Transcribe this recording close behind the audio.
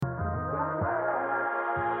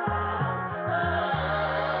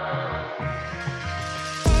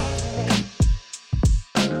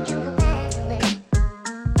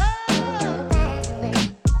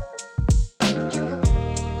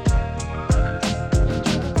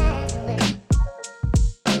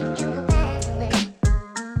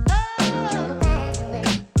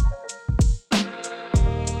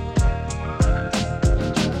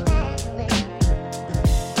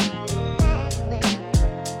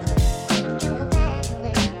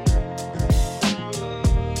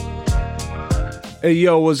Hey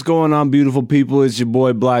yo, what's going on, beautiful people? It's your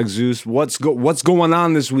boy Black Zeus. What's going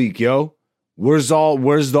on this week, yo? Where's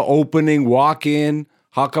the opening walk in?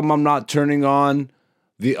 How come I'm not turning on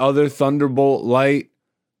the other Thunderbolt light?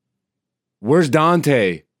 Where's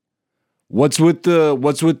Dante? What's with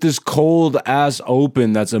this cold ass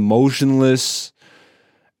open that's emotionless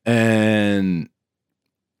and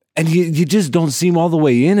you just don't seem all the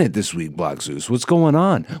way in it this week, Black Zeus. What's going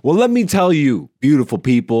on? Well, let me tell you, beautiful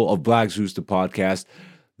people of Black Zeus the podcast,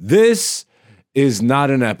 this is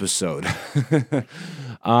not an episode.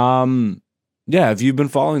 Yeah, if you've been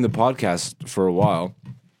following the podcast for a while,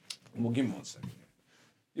 well, give me 1 second.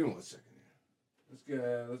 Give me 1 second.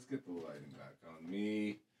 Let's get the lighting back on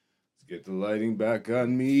me. Get the lighting back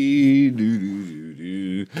on me.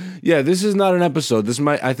 Yeah, this is not an episode.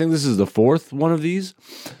 I think this is the fourth one of these.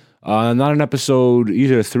 Not an episode,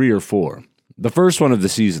 either 3 or 4. The first one of the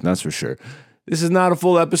season, that's for sure. This is not a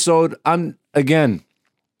full episode. Again,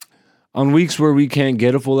 on weeks where we can't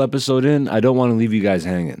get a full episode in, I don't want to leave you guys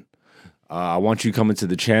hanging. I want you coming to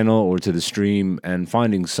the channel or to the stream and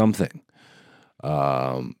finding something.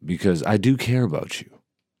 Because I do care about you.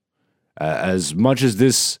 As much as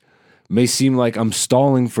this may seem like I'm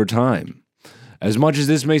stalling for time, as much as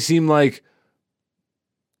this may seem like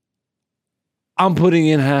I'm putting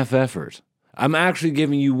in half effort, I'm actually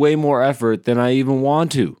giving you way more effort than I even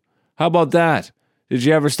want to. How about that? Did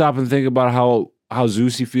you ever stop and think about how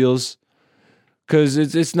Zeusy feels? Because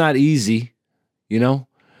it's not easy, you know?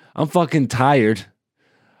 I'm fucking tired.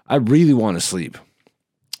 I really want to sleep.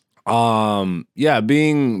 Yeah,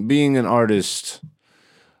 being an artist,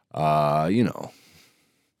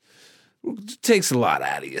 it takes a lot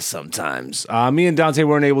out of you sometimes. Me and Dante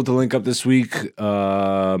weren't able to link up this week.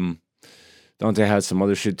 Dante had some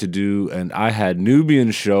other shit to do, and I had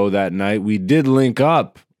Nubian show that night. We did link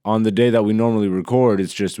up on the day that we normally record.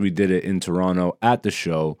 It's just we did it in Toronto at the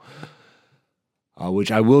show,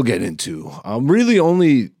 which I will get into. Really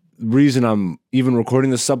only reason I'm even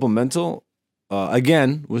recording the supplemental,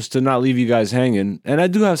 again, was to not leave you guys hanging. And I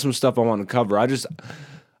do have some stuff I want to cover. I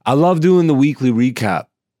love doing the weekly recap.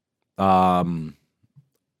 I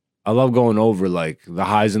love going over like the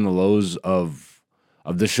highs and the lows of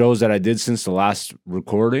the shows that I did since the last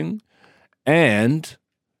recording. And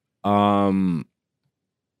like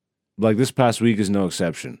this past week is no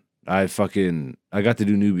exception. I got to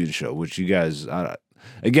do Nubian show, which you guys,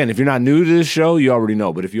 again, if you're not new to this show, you already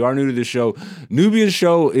know. But if you are new to this show, Nubian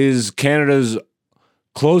show is Canada's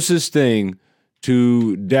closest thing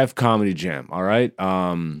to Def Comedy Jam. All right.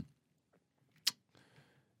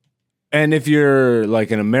 And if you're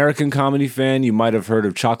like an American comedy fan, you might have heard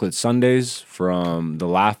of Chocolate Sundays from the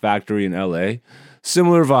Laugh Factory in LA.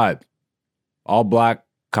 Similar vibe. All black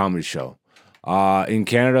comedy show. In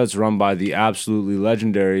Canada, it's run by the absolutely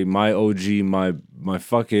legendary, my OG, my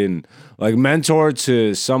fucking like mentor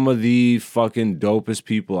to some of the fucking dopest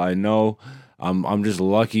people I know. I'm just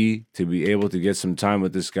lucky to be able to get some time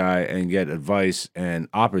with this guy and get advice and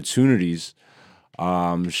opportunities.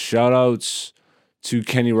 Shout outs to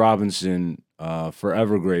Kenny Robinson,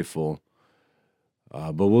 forever grateful.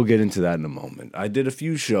 But we'll get into that in a moment. I did a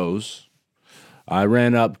few shows. I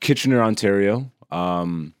ran up Kitchener, Ontario.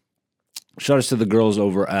 Shout outs to the girls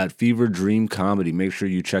over at Fever Dream Comedy. Make sure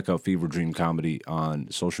you check out Fever Dream Comedy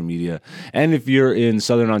on social media. And if you're in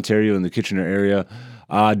Southern Ontario in the Kitchener area,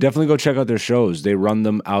 definitely go check out their shows. They run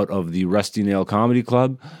them out of the Rusty Nail Comedy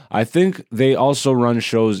Club. I think they also run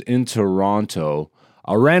shows in Toronto.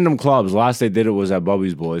 Random clubs. Last they did it was at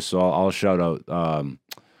Bubby's Boys, so I'll shout out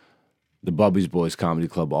the Bubby's Boys Comedy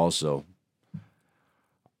Club also.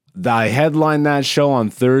 I headlined that show on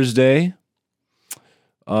Thursday.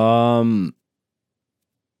 I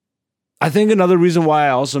think another reason why I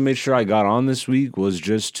also made sure I got on this week was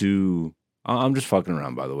just to... I'm just fucking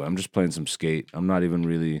around, by the way. I'm just playing some skate. I'm not even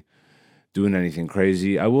really doing anything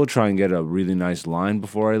crazy. I will try and get a really nice line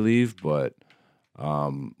before I leave, but...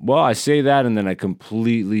 well, I say that and then I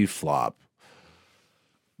completely flop.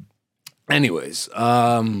 Anyways,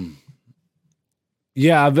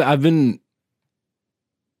 yeah, I've been,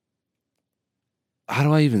 how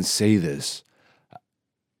do I even say this?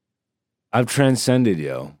 I've transcended,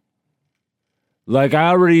 yo. Like, I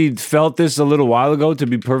already felt this a little while ago, to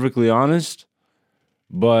be perfectly honest,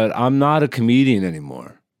 but I'm not a comedian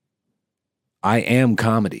anymore. I am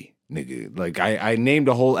comedy. Nigga, like I named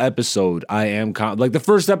a whole episode I Am Comedy. Like the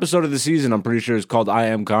first episode of the season, I'm pretty sure is called I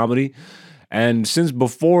Am Comedy. And since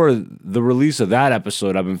before the release of that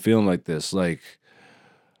episode, I've been feeling like this. Like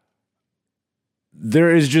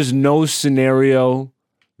there is just no scenario.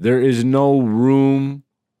 There is no room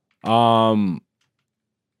that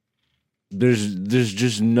There's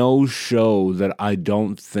just no show that I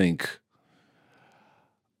don't think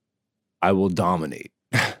I will dominate.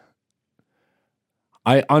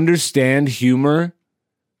 I understand humor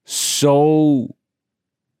so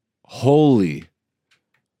wholly,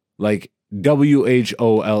 like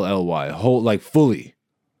WHOLLY, whole, like fully.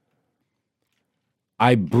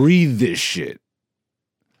 I breathe this shit.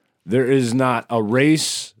 There is not a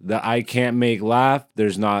race that I can't make laugh.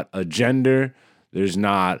 There's not a gender. There's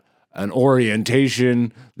not an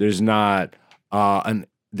orientation. There's not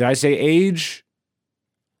did I say age?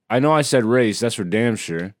 I know I said race. That's for damn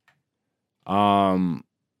sure.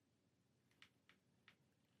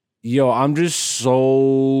 Yo,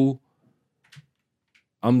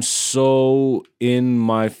 I'm so in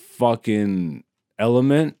my fucking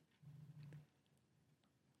element.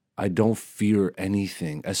 I don't fear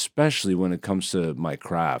anything, especially when it comes to my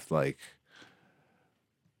craft. Like,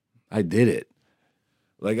 I did it.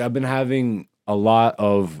 Like, I've been having a lot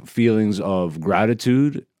of feelings of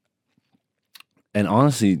gratitude. And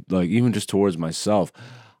honestly, like, even just towards myself,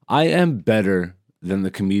 I am better than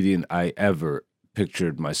the comedian I ever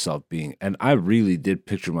pictured myself being. And I really did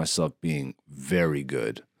picture myself being very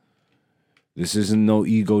good. This isn't no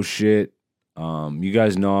ego shit. You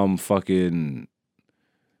guys know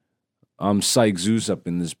I'm Psych Zeus up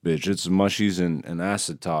in this bitch. It's mushies and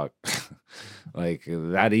acid talk. Like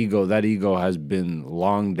that ego has been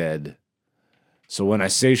long dead. So when I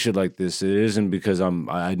say shit like this, it isn't because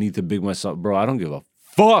I need to big myself, bro. I don't give a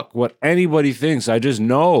fuck what anybody thinks. I just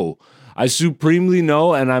know. I supremely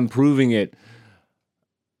know, and I'm proving it.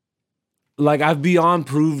 Like I've beyond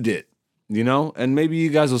proved it, you know? And maybe you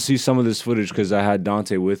guys will see some of this footage because I had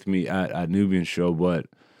Dante with me at Nubian show, but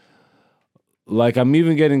like I'm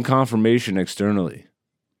even getting confirmation externally.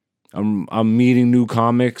 I'm meeting new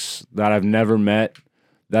comics that I've never met,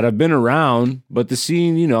 that have been around, but the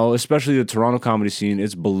scene, you know, especially the Toronto comedy scene,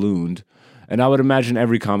 it's ballooned. And I would imagine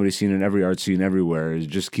every comedy scene and every art scene everywhere, it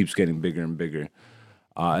just keeps getting bigger and bigger.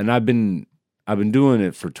 And I've been doing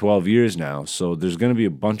it for 12 years now, so there's going to be a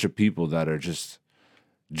bunch of people that are just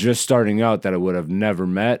starting out that I would have never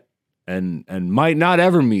met and might not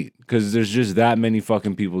ever meet because there's just that many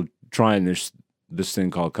fucking people trying this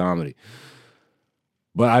thing called comedy.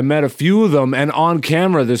 But I met a few of them, and on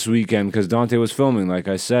camera this weekend, because Dante was filming, like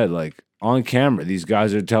I said, like on camera, these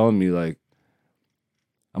guys are telling me, like,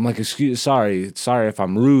 I'm like, sorry if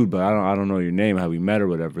I'm rude, but I don't know your name, how we met or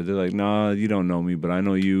whatever. They're like, nah, you don't know me, but I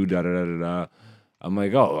know you, da da da da da. I'm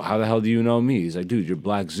like, oh, how the hell do you know me? He's like, dude, you're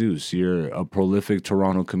Black Zeus. You're a prolific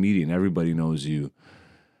Toronto comedian. Everybody knows you.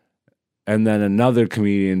 And then another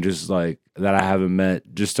comedian, just like that I haven't met,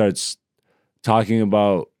 just starts talking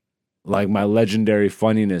about like my legendary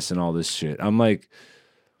funniness and all this shit. I'm like,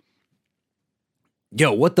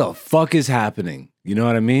 yo, what the fuck is happening? You know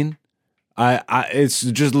what I mean? It's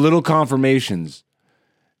just little confirmations.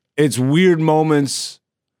 It's weird moments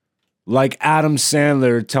like Adam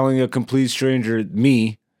Sandler telling a complete stranger,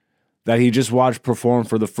 me, that he just watched perform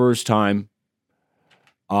for the first time.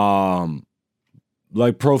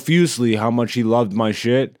 Like profusely how much he loved my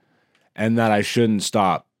shit and that I shouldn't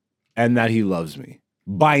stop and that he loves me.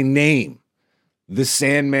 By name. The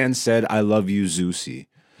Sandman said, I love you, Zeusy.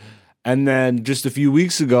 And then just a few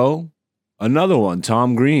weeks ago, another one,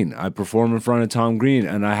 Tom Green. I perform in front of Tom Green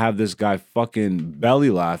and I have this guy fucking belly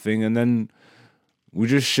laughing. And then we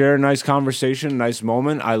just share a nice conversation, nice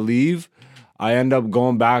moment. I leave. I end up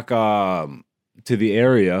going back to the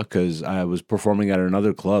area because I was performing at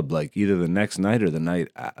another club, like either the next night or the night,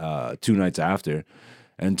 2 nights after.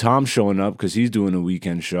 And Tom's showing up because he's doing a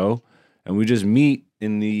weekend show. And we just meet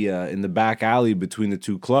in the back alley between the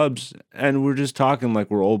two clubs, and we're just talking like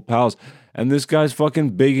we're old pals. And this guy's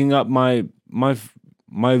fucking bigging up my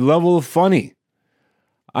level of funny.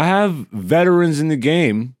 I have veterans in the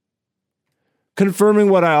game confirming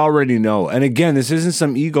what I already know. And again, this isn't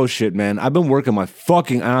some ego shit, man. I've been working my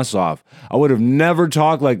fucking ass off. I would have never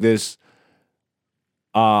talked like this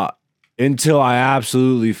until I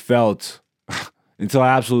absolutely felt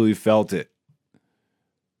it.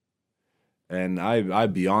 And I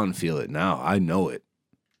beyond feel it now. I know it.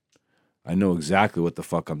 I know exactly what the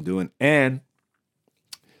fuck I'm doing. And,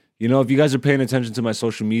 you know, if you guys are paying attention to my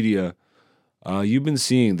social media, you've been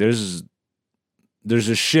seeing there's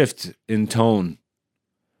a shift in tone.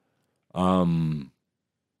 Not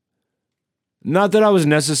that I was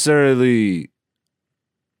necessarily,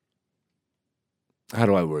 how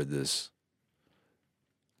do I word this?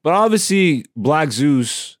 But obviously, Black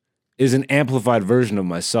Zeus is an amplified version of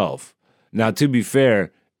myself. Now, to be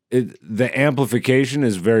fair, the amplification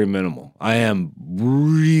is very minimal. I am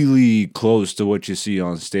really close to what you see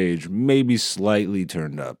on stage, maybe slightly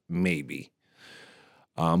turned up, maybe.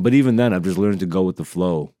 But even then, I've just learned to go with the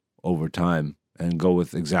flow over time and go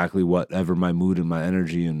with exactly whatever my mood and my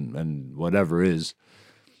energy and whatever is.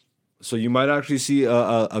 So you might actually see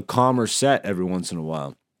a calmer set every once in a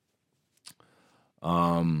while.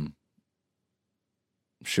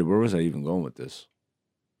 Shit, where was I even going with this?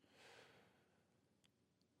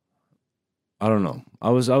 I don't know. I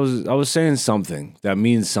was saying something that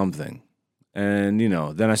means something. And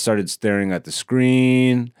then I started staring at the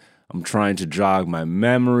screen. I'm trying to jog my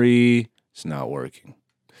memory. It's not working.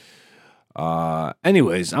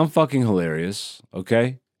 Anyways, I'm fucking hilarious,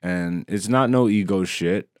 okay? And it's not no ego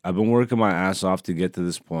shit. I've been working my ass off to get to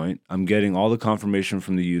this point. I'm getting all the confirmation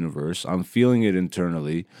from the universe. I'm feeling it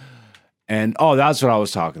internally. And that's what I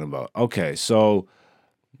was talking about. Okay, so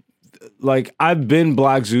like I've been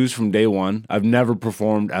Black Zeus from day one. I've never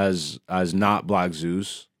performed as not Black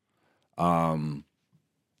Zeus. And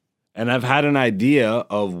I've had an idea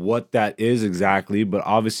of what that is exactly, but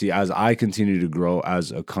obviously as I continue to grow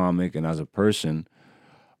as a comic and as a person,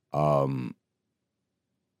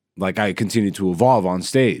 like I continue to evolve on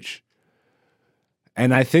stage.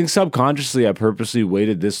 And I think subconsciously I purposely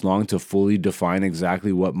waited this long to fully define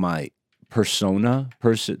exactly what my persona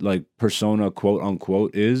quote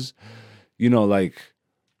unquote is. Like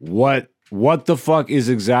what the fuck is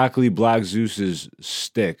exactly Black Zeus's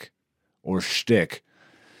stick or shtick?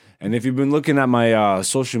 And if you've been looking at my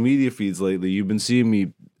social media feeds lately, you've been seeing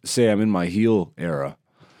me say I'm in my heel era.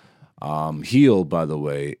 Heel, by the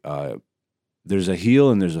way, there's a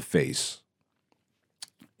heel and there's a face.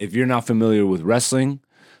 If you're not familiar with wrestling,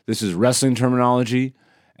 this is wrestling terminology,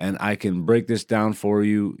 and I can break this down for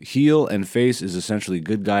you. Heel and face is essentially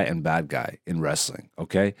good guy and bad guy in wrestling,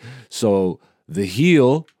 okay? So the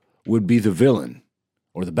heel would be the villain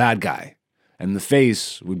or the bad guy. And the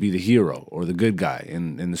face would be the hero or the good guy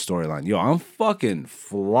in the storyline. Yo, I'm fucking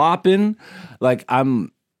flopping. Like,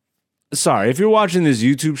 I'm sorry. If you're watching this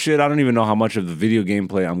YouTube shit, I don't even know how much of the video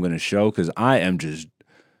gameplay I'm going to show because I am just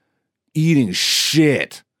eating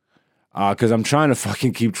shit. Because I'm trying to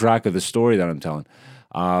fucking keep track of the story that I'm telling.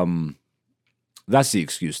 That's the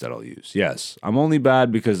excuse that I'll use. Yes, I'm only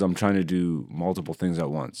bad because I'm trying to do multiple things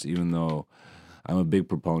at once, even though I'm a big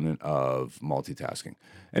proponent of multitasking.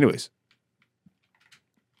 Anyways.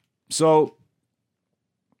 So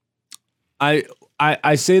I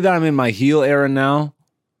say that I'm in my heel era now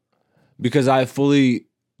because I fully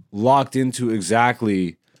locked into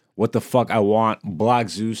exactly what the fuck I want Black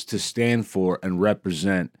Zeus to stand for and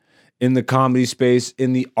represent in the comedy space,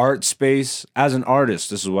 in the art space. As an artist,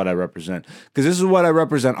 this is what I represent. Because this is what I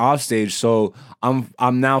represent off stage. So I'm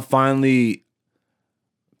now finally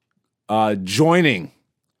joining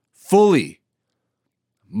fully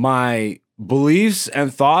my beliefs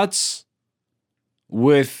and thoughts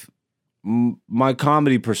with my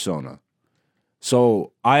comedy persona.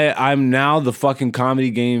 So I'm now the fucking comedy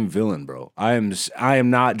game villain, bro. I am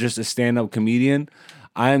not just a stand-up comedian.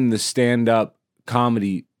 I am the stand-up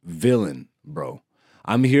comedy villain, bro.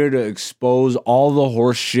 I'm here to expose all the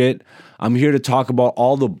horse shit. I'm here to talk about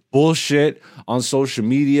all the bullshit on social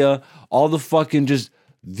media, all the fucking just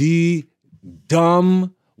the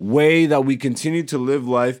dumb way that we continue to live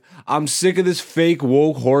life. I'm sick of this fake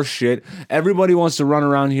woke horse shit. Everybody wants to run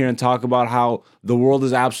around here and talk about how the world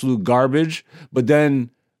is absolute garbage, but then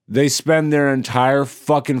they spend their entire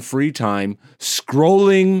fucking free time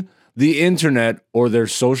scrolling the internet or their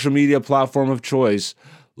social media platform of choice,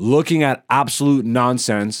 looking at absolute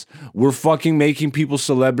nonsense. We're fucking making people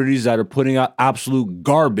celebrities that are putting out absolute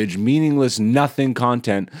garbage, meaningless, nothing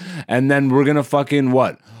content, and then we're gonna fucking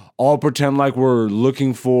what? All pretend like we're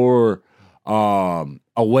looking for a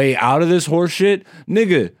way out of this horse shit.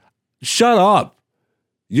 Nigga, shut up.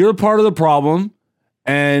 You're a part of the problem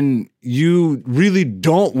and you really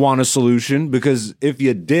don't want a solution, because if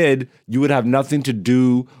you did, you would have nothing to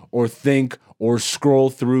do or think or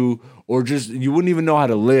scroll through, or just, you wouldn't even know how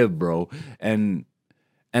to live, bro. And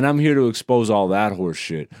I'm here to expose all that horse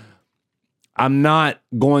shit. I'm not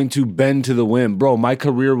going to bend to the wind. Bro, my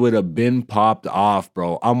career would have been popped off,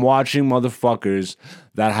 bro. I'm watching motherfuckers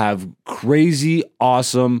that have crazy,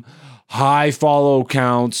 awesome, high follow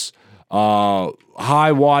counts,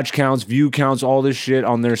 high watch counts, view counts, all this shit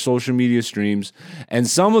on their social media streams. And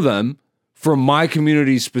some of them, from my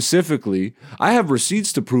community specifically, I have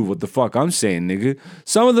receipts to prove what the fuck I'm saying, nigga.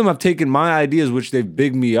 Some of them have taken my ideas, which they've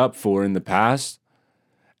bigged me up for in the past,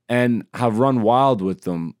 and have run wild with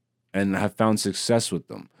them and have found success with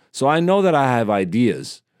them. So I know that I have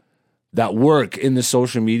ideas, that work in the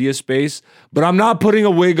social media space, but I'm not putting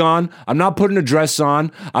a wig on. I'm not putting a dress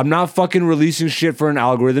on. I'm not fucking releasing shit for an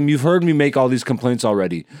algorithm. You've heard me make all these complaints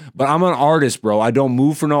already, but I'm an artist, bro. I don't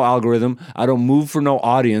move for no algorithm. I don't move for no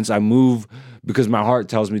audience. I move because my heart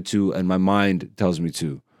tells me to and my mind tells me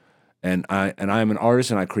to. And I am an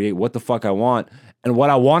artist and I create what the fuck I want. And what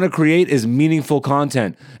I want to create is meaningful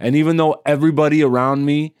content. And even though everybody around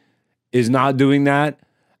me is not doing that,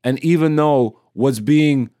 and even though what's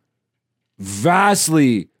being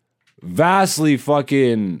vastly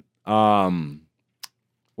fucking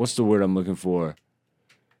what's the word I'm looking for?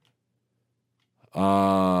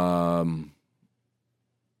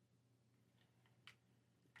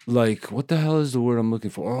 Like, what the hell is the word I'm looking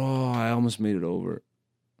for? Oh, I almost made it over.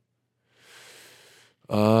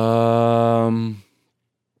 The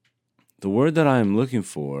word that I am looking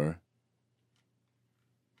for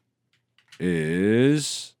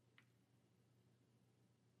is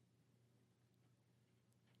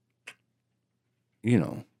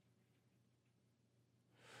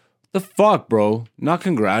the fuck, bro. Not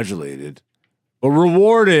congratulated, but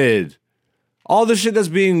rewarded. All the shit that's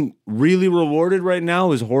being really rewarded right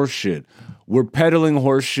now is horse shit. We're peddling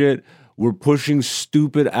horse shit. We're pushing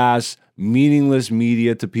stupid ass, meaningless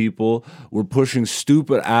media to people. We're pushing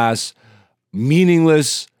stupid ass,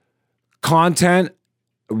 meaningless content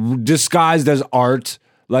disguised as art.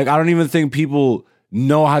 Like, I don't even think people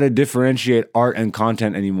know how to differentiate art and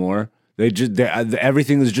content anymore.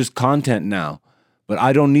 Everything is just content now. But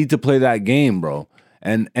I don't need to play that game, bro.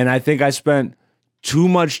 And I think I spent too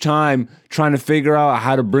much time trying to figure out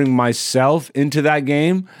how to bring myself into that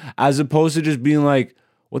game, as opposed to just being like,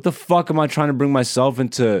 what the fuck am I trying to bring myself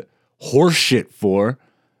into horse shit for?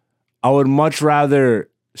 I would much rather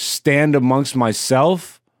stand amongst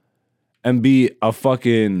myself and be a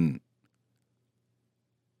fucking...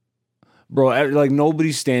 Bro, like,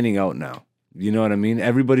 nobody's standing out now. You know what I mean?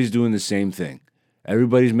 Everybody's doing the same thing.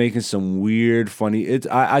 Everybody's making some weird, funny...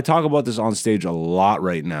 I talk about this on stage a lot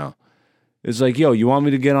right now. It's like, yo, you want me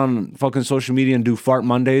to get on fucking social media and do Fart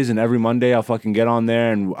Mondays, and every Monday I'll fucking get on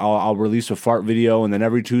there and I'll release a fart video, and then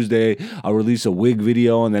every Tuesday I'll release a wig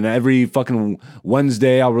video, and then every fucking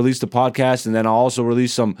Wednesday I'll release the podcast, and then I'll also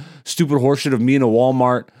release some stupid horseshit of me in a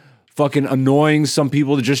Walmart fucking annoying some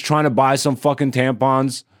people to just trying to buy some fucking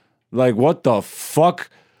tampons. Like, what the fuck?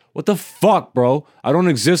 What the fuck, bro? I don't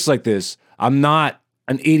exist like this. I'm not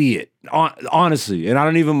an idiot, honestly, and I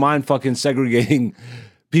don't even mind fucking segregating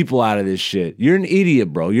people out of this shit. You're an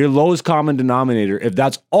idiot, bro. Your lowest common denominator, if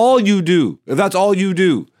that's all you do,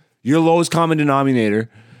 your lowest common denominator,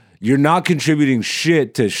 you're not contributing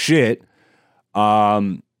shit to shit.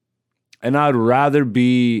 And I'd rather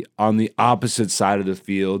be on the opposite side of the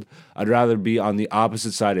field. I'd rather be on the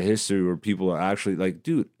opposite side of history where people are actually like,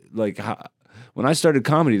 dude, like, when I started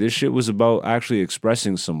comedy, this shit was about actually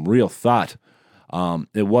expressing some real thought.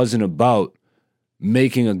 It wasn't about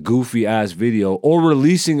making a goofy ass video or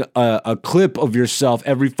releasing a clip of yourself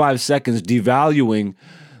every 5 seconds, devaluing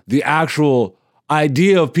the actual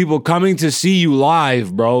idea of people coming to see you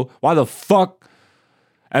live, bro. Why the fuck?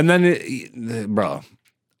 And then, bro,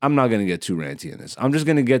 I'm not going to get too ranty in this. I'm just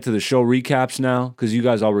going to get to the show recaps now, because you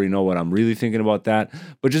guys already know what I'm really thinking about that.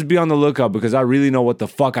 But just be on the lookout, because I really know what the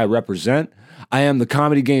fuck I represent. I am the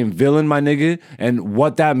comedy game villain, my nigga. And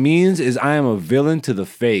what that means is I am a villain to the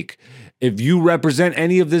fake. If you represent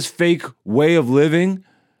any of this fake way of living,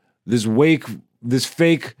 this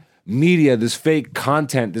fake media, this fake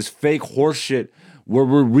content, this fake horse shit, where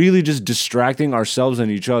we're really just distracting ourselves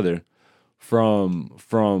and each other from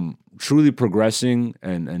truly progressing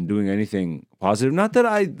and doing anything positive. Not that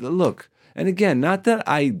I look, and again, not that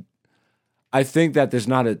I think that there's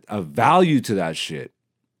not a value to that shit,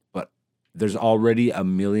 but there's already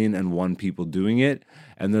 1,000,001 people doing it.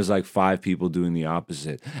 And there's like 5 people doing the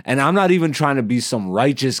opposite. And I'm not even trying to be some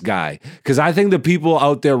righteous guy, because I think the people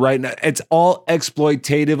out there right now, it's all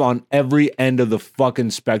exploitative on every end of the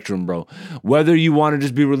fucking spectrum, bro. Whether you want to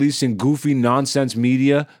just be releasing goofy nonsense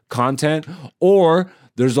media content, or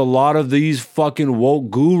there's a lot of these fucking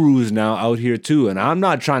woke gurus now out here too. And I'm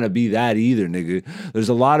not trying to be that either, nigga. There's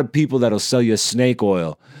a lot of people that'll sell you snake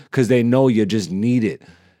oil because they know you just need it.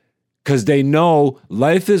 Because they know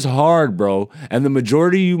life is hard, bro. And the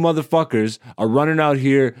majority of you motherfuckers are running out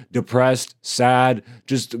here depressed, sad,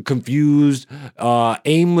 just confused,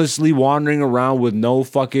 aimlessly wandering around with no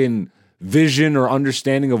fucking vision or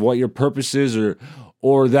understanding of what your purpose is,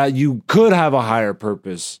 or that you could have a higher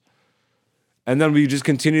purpose. And then we just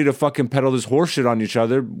continue to fucking peddle this horseshit on each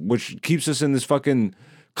other, which keeps us in this fucking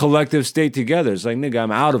collective state together. It's like, nigga,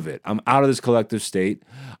 I'm out of it. I'm out of this collective state.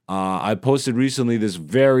 I posted recently this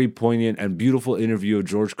very poignant and beautiful interview of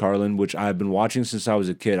George Carlin, which I've been watching since I was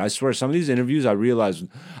a kid. I swear, some of these interviews, I realize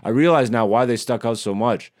now why they stuck out so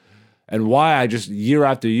much, and why I just year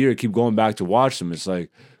after year keep going back to watch them. It's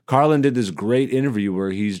like Carlin did this great interview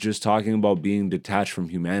where he's just talking about being detached from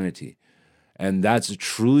humanity, and that's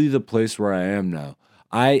truly the place where I am now.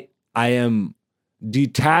 I am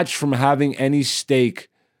detached from having any stake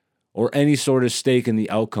or any sort of stake in the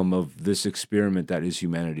outcome of this experiment that is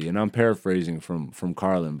humanity. And I'm paraphrasing from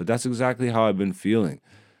Carlin, but that's exactly how I've been feeling.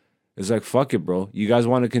 It's like, fuck it, bro. You guys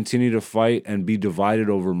want to continue to fight and be divided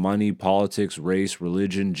over money, politics, race,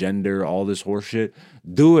 religion, gender, all this horseshit?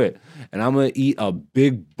 Do it. And I'm going to eat a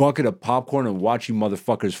big bucket of popcorn and watch you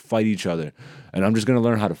motherfuckers fight each other. And I'm just going to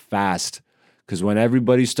learn how to fast. Because when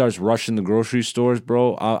everybody starts rushing the grocery stores,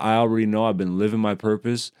 bro, I already know I've been living my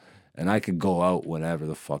purpose. And I could go out whenever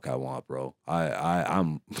the fuck I want, bro.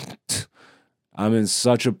 I'm I'm in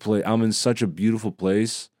such a place. I'm in such a beautiful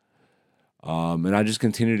place, and I just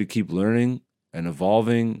continue to keep learning and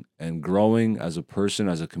evolving and growing as a person,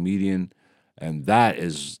 as a comedian, and that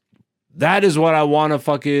is what I want to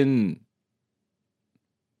fucking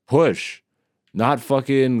push. Not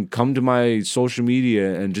fucking come to my social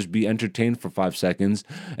media and just be entertained for 5 seconds,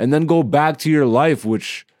 and then go back to your life,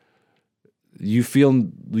 which you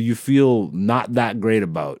feel not that great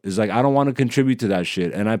about. It's like, I don't want to contribute to that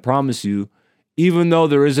shit. And I promise you, even though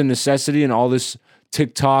there is a necessity in all this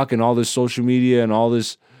TikTok and all this social media and all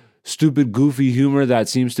this stupid, goofy humor that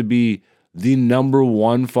seems to be the number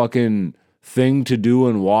one fucking thing to do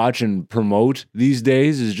and watch and promote these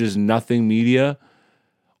days, is just nothing media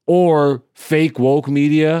or fake woke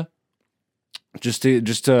media, just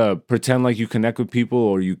to pretend like you connect with people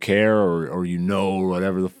or you care or you know, or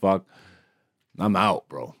whatever the fuck. I'm out,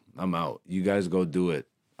 bro. I'm out. You guys go do it.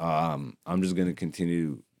 I'm just gonna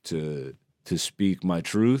continue to speak my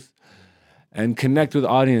truth and connect with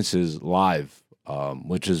audiences live,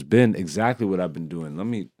 which has been exactly what I've been doing. Let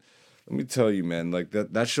me tell you, man. Like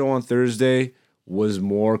that show on Thursday was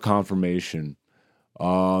more confirmation.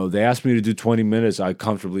 They asked me to do 20 minutes. I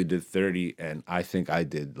comfortably did 30, and I think I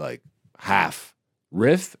did like half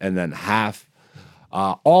riff and then half.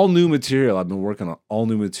 All new material. I've been working on all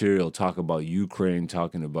new material, talking about Ukraine,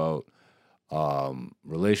 talking about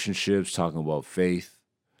relationships, talking about faith,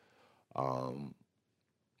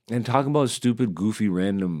 and talking about stupid, goofy,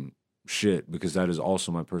 random shit, because that is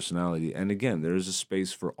also my personality. And again, there is a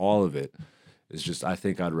space for all of it. It's just, I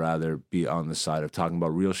think I'd rather be on the side of talking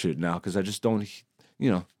about real shit now, because I just don't,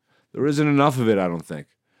 there isn't enough of it, I don't think.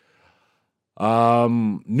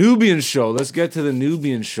 Nubian show. Let's get to the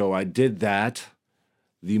Nubian show. I did that.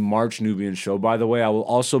 The March Nubian show. By the way, I will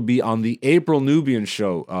also be on the April Nubian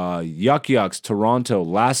show, Yuck Yucks, Toronto,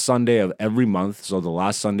 last Sunday of every month. So the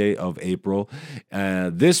last Sunday of April.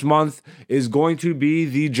 This month is going to be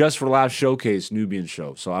the Just for Laughs Showcase Nubian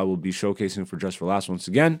show. So I will be showcasing for Just for Laughs once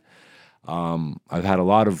again. I've had a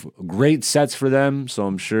lot of great sets for them, so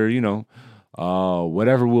I'm sure,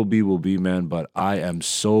 whatever will be, man. But I am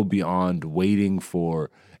so beyond waiting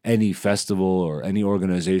for any festival or any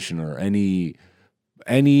organization or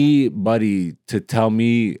anybody to tell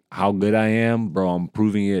me how good I am, bro. I'm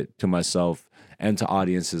proving it to myself and to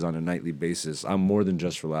audiences on a nightly basis. I'm more than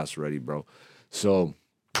Just for Laughs already, bro. So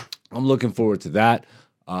I'm looking forward to that.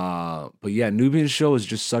 But yeah, Nubian show is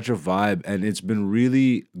just such a vibe, and it's been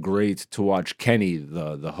really great to watch Kenny,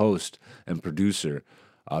 the host and producer,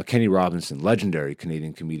 Kenny Robinson, legendary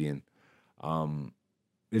Canadian comedian.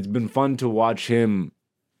 It's been fun to watch him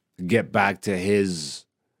get back to his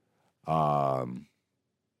OG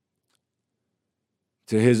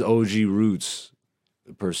roots,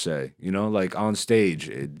 per se, like on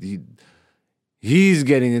stage. He's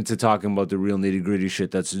getting into talking about the real nitty gritty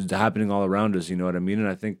shit that's happening all around us. You know what I mean? And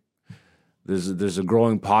I think there's a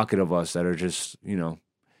growing pocket of us that are just,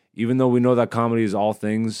 even though we know that comedy is all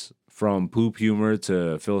things from poop humor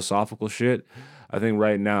to philosophical shit, I think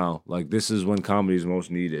right now, like, this is when comedy is most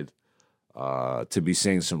needed, to be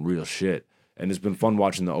saying some real shit. And it's been fun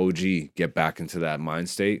watching the OG get back into that mind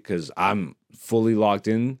state, because I'm fully locked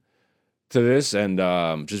in to this, and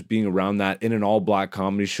just being around that in an all-black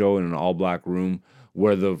comedy show in an all-black room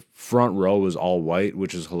where the front row is all white,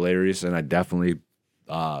 which is hilarious, and I definitely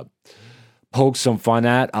poke some fun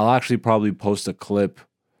at. I'll actually probably post a clip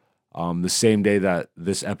the same day that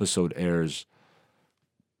this episode airs.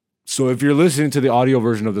 So if you're listening to the audio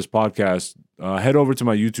version of this podcast, head over to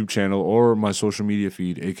my YouTube channel or my social media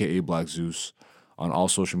feed, aka Black Zeus, on all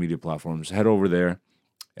social media platforms. Head over there,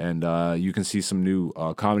 and you can see some new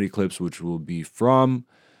comedy clips, which will be from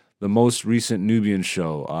the most recent Nubian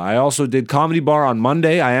show. I also did Comedy Bar on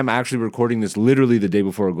Monday. I am actually recording this literally the day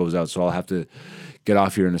before it goes out, so I'll have to get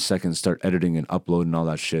off here in a second, start editing and uploading all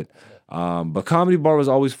that shit. But Comedy Bar was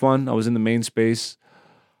always fun. I was in the main space,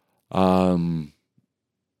 and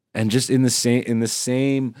just in the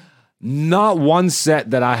same, not one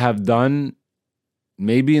set that I have done,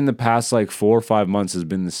 maybe in the past like 4 or 5 months has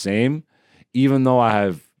been the same, even though I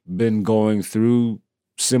have been going through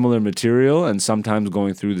similar material and sometimes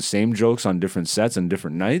going through the same jokes on different sets and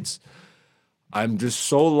different nights. I'm just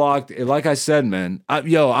so locked. Like I said, man,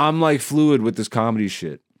 I'm like fluid with this comedy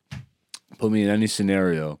shit. Put me in any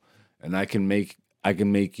scenario, and I can make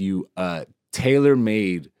you a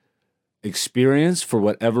tailor-made experience for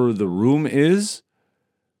whatever the room is,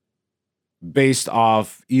 based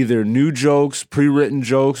off either new jokes, pre-written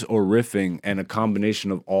jokes, or riffing, and a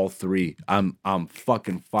combination of all three. I'm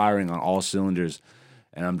fucking firing on all cylinders,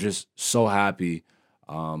 and I'm just so happy.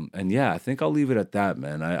 And yeah, I think I'll leave it at that,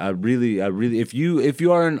 man. I really, if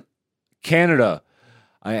you are in Canada,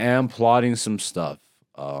 I am plotting some stuff.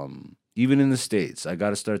 Even in the States, I got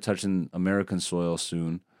to start touching American soil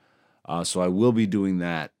soon. So I will be doing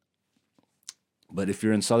that. But if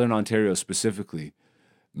you're in Southern Ontario specifically,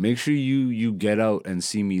 make sure you get out and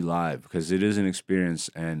see me live, because it is an experience.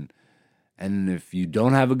 And if you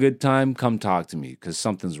don't have a good time, come talk to me, because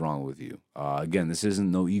something's wrong with you. Again, this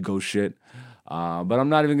isn't no ego shit. But I'm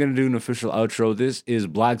not even going to do an official outro. This is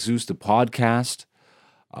Black Zeus, the podcast,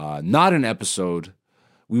 not an episode.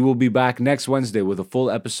 We will be back next Wednesday with a full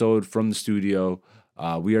episode from the studio.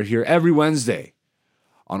 We are here every Wednesday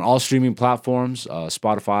on all streaming platforms,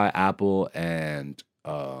 Spotify, Apple, and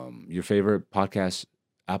your favorite podcast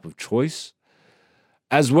app of choice,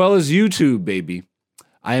 as well as YouTube, baby.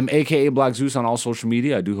 I am AKA Black Zeus on all social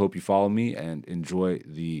media. I do hope you follow me and enjoy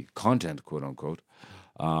the content, quote unquote.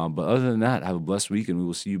 But other than that, have a blessed week, and we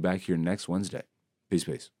will see you back here next Wednesday. Peace,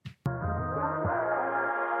 peace.